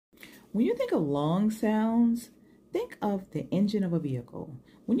When you think of lung sounds, think of the engine of a vehicle.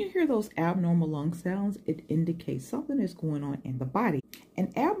 When you hear those abnormal lung sounds, it indicates something is going on in the body.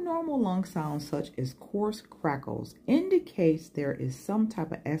 An abnormal lung sound such as coarse crackles indicates there is some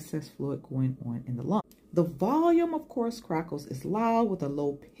type of excess fluid going on in the lung. The volume of coarse crackles is loud with a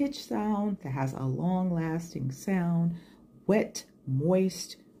low pitch sound that has a long-lasting sound, wet,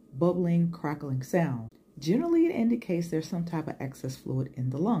 moist, bubbling, crackling sound. Generally, it indicates there's some type of excess fluid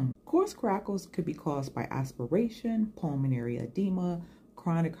in the lung. Coarse crackles could be caused by aspiration, pulmonary edema,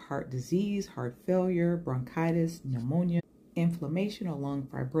 chronic heart disease, heart failure, bronchitis, pneumonia, inflammation, or lung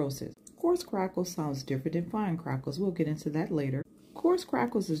fibrosis. Coarse crackles sounds different than fine crackles. We'll get into that later. Coarse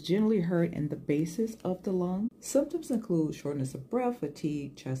crackles is generally heard in the bases of the lung. Symptoms include shortness of breath,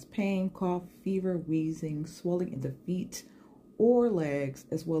 fatigue, chest pain, cough, fever, wheezing, swelling in the feet or legs,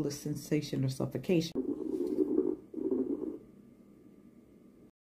 as well as sensation of suffocation.